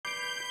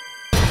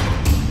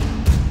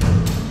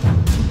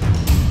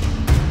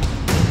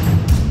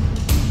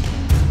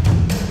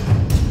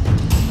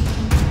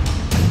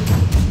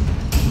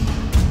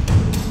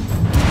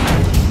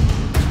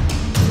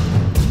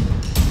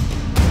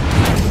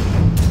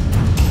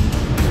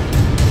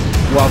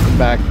Welcome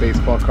back,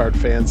 baseball card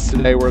fans.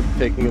 Today we're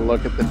taking a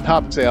look at the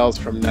top sales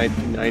from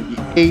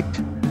 1998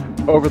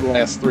 over the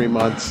last 3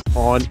 months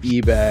on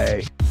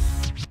eBay.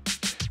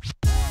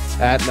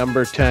 At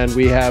number 10,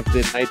 we have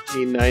the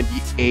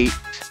 1998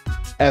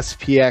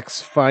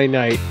 SPX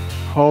Finite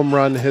Home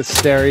Run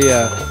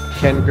Hysteria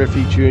Ken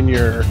Griffey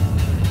Jr.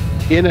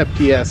 in a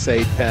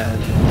PSA 10.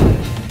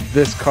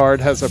 This card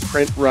has a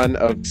print run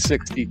of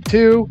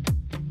 62,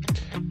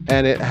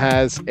 and it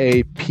has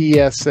a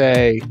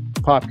PSA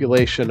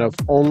population of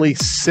only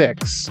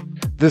 6.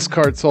 This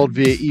card sold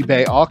via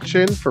eBay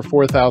auction for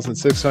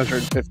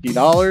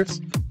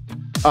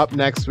 $4,650. Up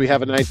next, we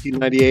have a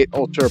 1998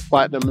 Ultra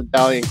Platinum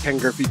Medallion Ken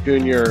Griffey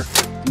Jr.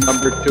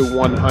 numbered to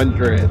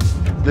 100.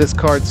 This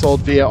card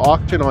sold via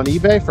auction on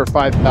eBay for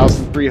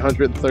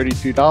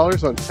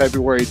 $5,332 on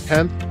February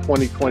 10th,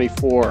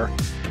 2024.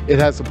 It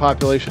has a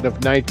population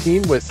of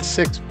 19 with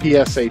 6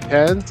 PSA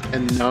 10s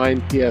and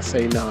 9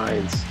 PSA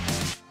 9s.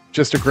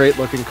 Just a great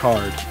looking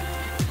card.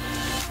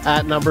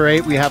 At number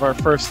 8, we have our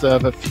first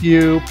of a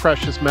few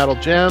precious metal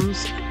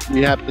gems.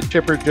 We have the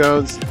Chipper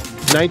Jones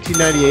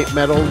 1998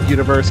 Metal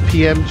Universe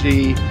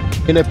PMG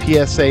in a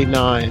PSA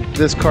 9.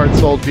 This card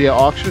sold via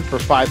auction for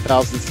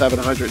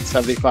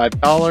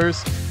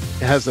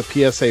 $5,775. It has a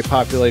PSA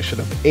population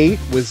of 8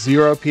 with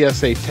 0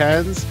 PSA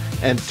 10s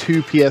and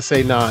 2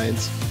 PSA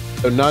 9s,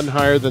 so none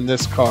higher than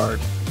this card.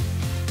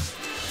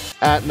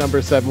 At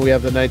number 7, we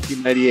have the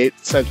 1998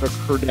 Central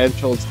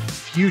Credentials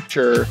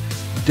Future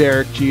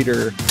Derek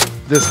Jeter.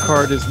 This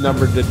card is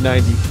numbered to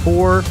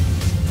 94.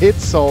 It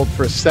sold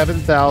for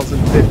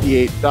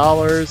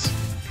 $7,058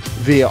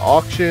 via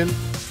auction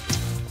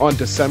on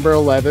December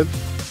 11th,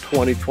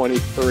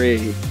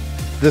 2023.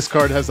 This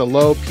card has a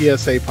low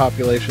PSA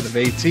population of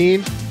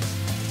 18.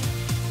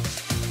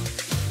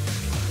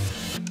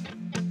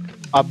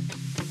 Up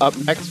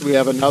next, we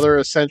have another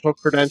Essential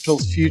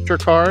Credentials Future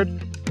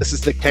card. This is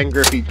the Ken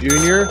Griffey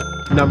Jr.,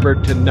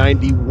 numbered to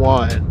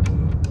 91.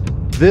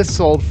 This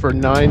sold for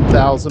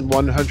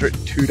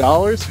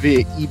 $9,102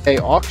 via eBay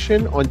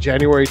auction on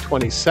January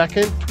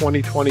 22nd,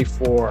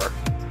 2024.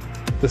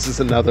 This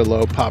is another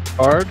low pop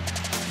card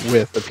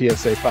with a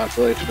PSA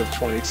population of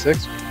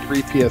 26,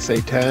 3 PSA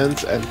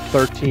 10s, and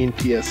 13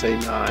 PSA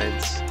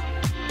 9s.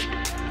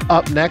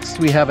 Up next,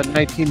 we have a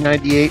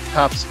 1998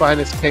 Topps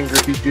Finest Ken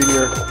Griffey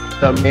Jr.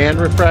 The Man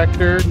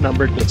Refractor,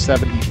 numbered to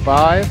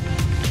 75.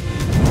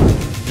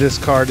 This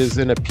card is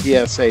in a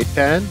PSA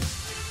 10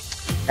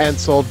 and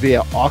sold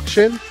via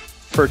auction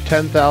for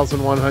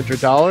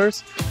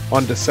 $10,100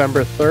 on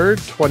December 3rd,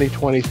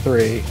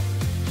 2023.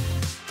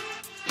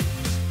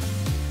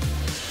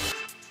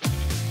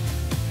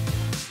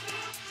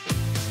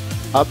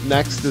 Up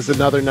next is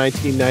another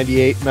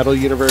 1998 Metal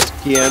Universe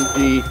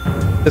PMG.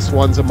 This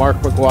one's a Mark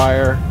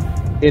McGwire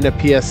in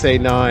a PSA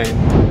 9.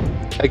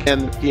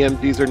 Again, the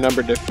PMGs are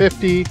numbered to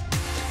 50.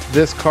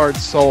 This card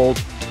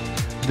sold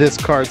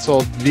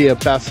via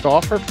best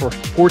offer for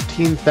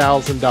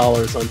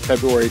 $14,000 on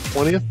February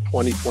 20th,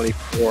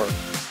 2024.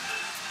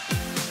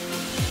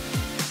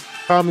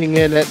 Coming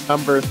in at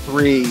number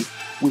 3,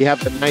 we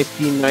have the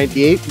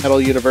 1998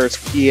 Metal Universe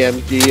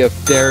PMG of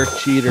Derek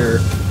Jeter,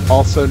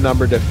 also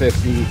numbered to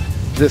 50.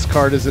 This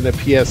card is in a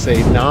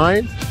PSA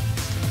 9.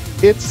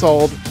 It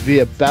sold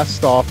via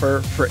best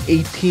offer for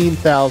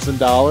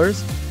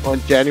 $18,000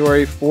 on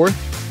January 4th,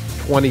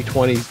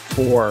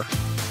 2024.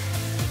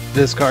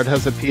 This card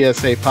has a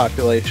PSA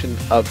population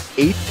of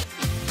 8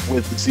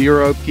 with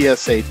 0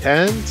 PSA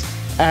 10s.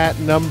 At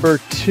number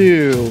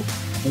 2,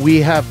 we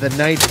have the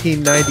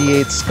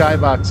 1998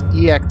 Skybox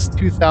EX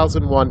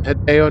 2001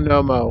 Hideo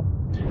Nomo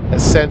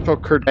Essential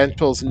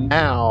Credentials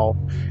Now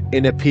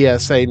in a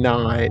PSA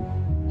 9.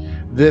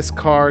 This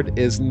card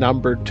is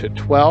numbered to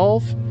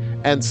 12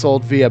 and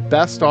sold via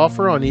best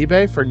offer on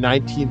eBay for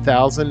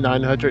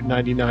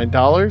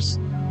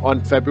 $19,999 on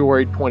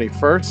February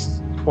 21st,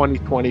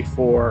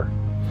 2024.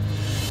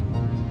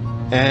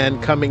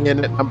 And coming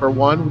in at number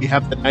 1, we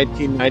have the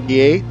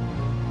 1998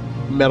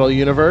 Metal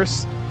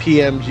Universe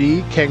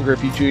PMG Ken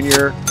Griffey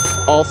Jr.,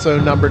 also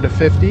numbered to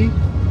 50,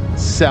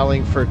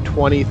 selling for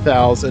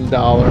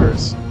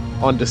 $20,000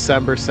 on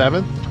December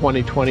 7th,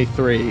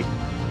 2023.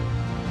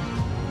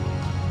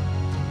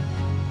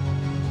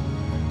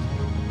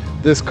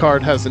 This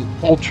card has an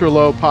ultra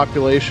low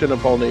population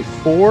of only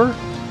 4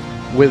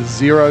 with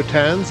 0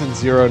 10s and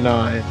 0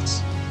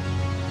 9s.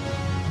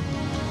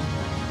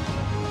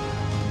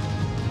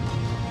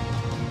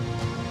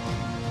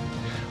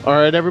 All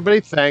right,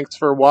 everybody, thanks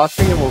for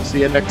watching, and we'll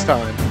see you next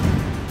time.